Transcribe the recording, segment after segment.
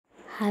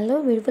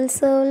Hello beautiful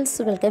souls,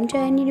 welcome to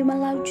any new my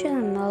love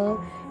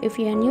channel. If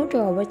you are new to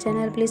our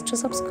channel, please to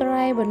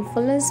subscribe and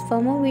follow us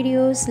for more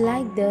videos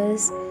like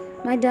this.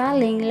 My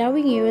darling,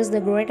 loving you is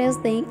the greatest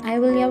thing I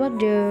will ever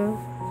do.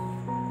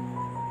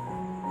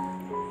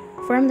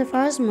 From the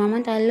first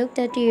moment I looked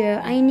at you,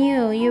 I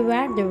knew you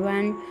were the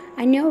one.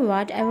 I know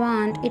what I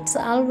want, it's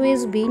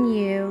always been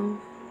you.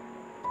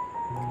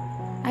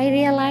 I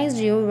realized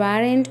you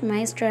weren't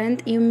my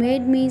strength, you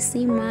made me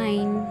see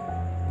mine.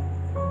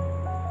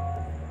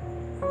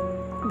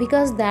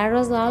 Because there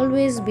has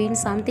always been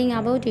something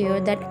about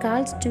you that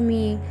calls to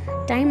me.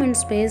 Time and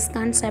space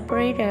can't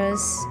separate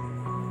us.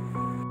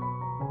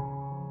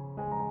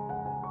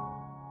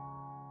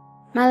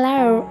 My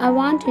love, I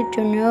want you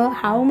to know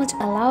how much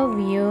I love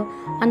you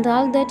and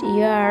all that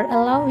you are. I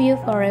love you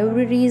for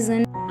every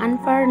reason and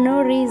for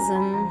no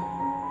reason.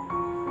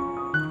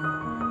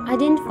 I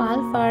didn't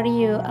fall for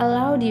you, I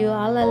loved you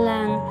all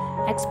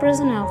along.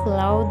 Expression of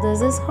love, this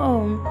is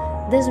home.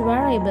 This is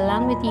where I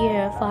belong with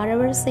you,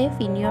 forever safe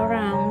in your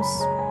arms.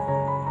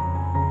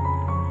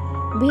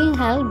 Being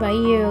held by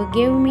you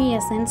gave me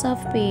a sense of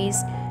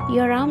peace.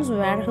 Your arms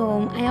were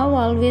home. I have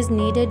always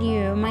needed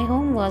you. My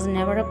home was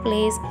never a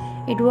place,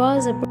 it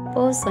was a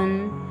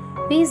person.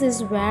 Peace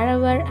is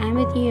wherever I'm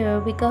with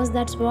you because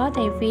that's what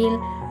I feel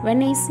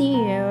when I see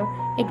you.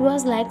 It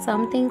was like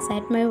something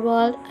set my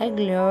world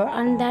aglow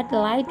and that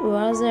light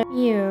was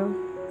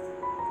you.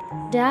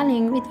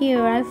 Darling, with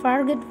you I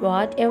forget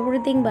what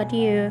everything but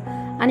you,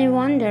 and I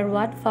wonder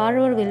what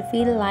forever will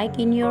feel like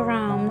in your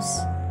arms.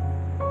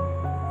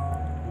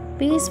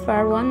 Peace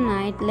for one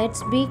night,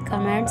 let's be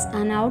comets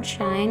and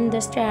outshine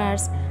the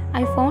stars.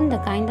 I found the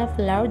kind of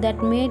love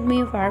that made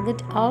me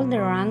forget all the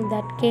wrong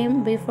that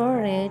came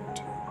before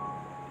it.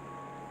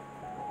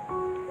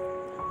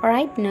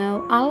 Right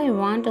now, all I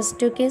want is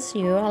to kiss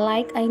you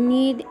like I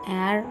need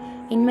air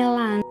in my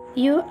lungs.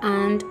 You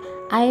and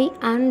I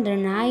and the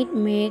night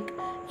make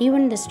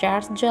even the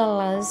stars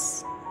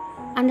jealous.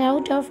 And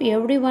out of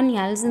everyone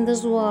else in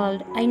this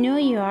world, I know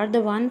you are the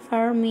one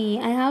for me.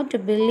 I have to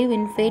believe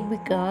in fate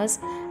because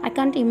I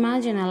can't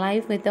imagine a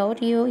life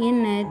without you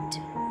in it.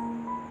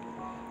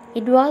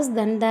 It was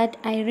then that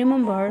I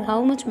remembered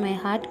how much my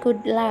heart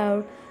could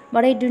love,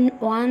 but I do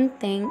one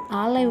thing,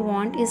 all I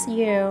want is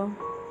you.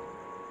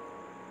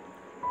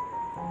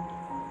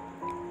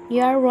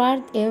 You are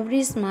worth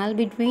every smile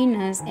between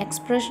us,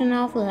 expression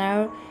of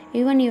love.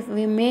 Even if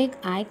we make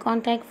eye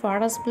contact for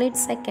a split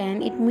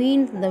second, it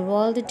means the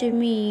world to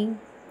me.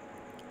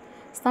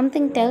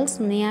 Something tells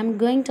me I'm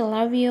going to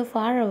love you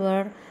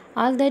forever.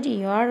 All that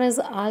you are is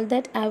all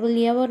that I will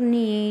ever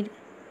need.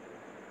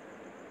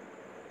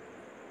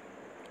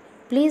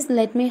 Please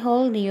let me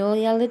hold you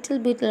a little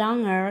bit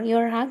longer.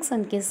 Your hugs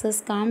and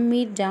kisses calm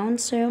me down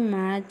so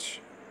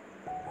much.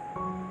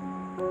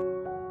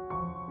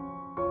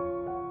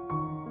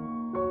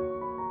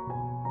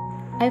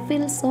 I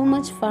feel so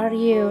much for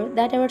you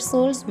that our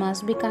souls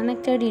must be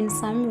connected in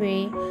some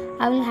way.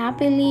 I will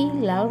happily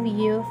love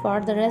you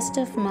for the rest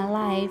of my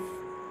life.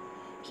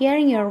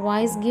 Hearing your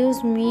voice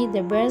gives me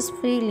the best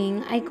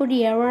feeling I could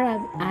ever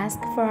have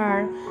asked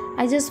for.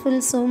 I just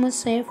feel so much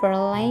safer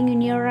lying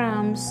in your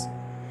arms.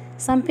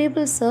 Some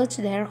people search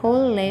their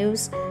whole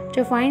lives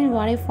to find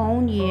what I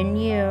found in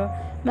you.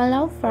 My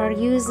love for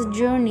you is a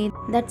journey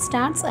that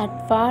starts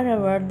at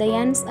forever, that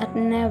ends at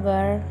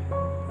never.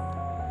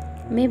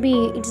 Maybe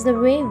it's the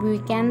way we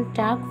can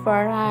talk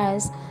for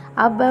us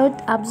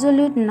about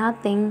absolute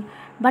nothing,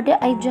 but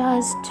I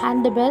just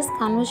had the best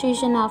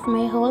conversation of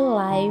my whole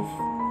life.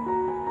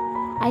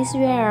 I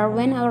swear,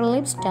 when our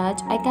lips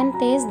touch, I can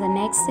taste the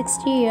next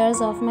 60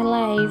 years of my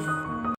life.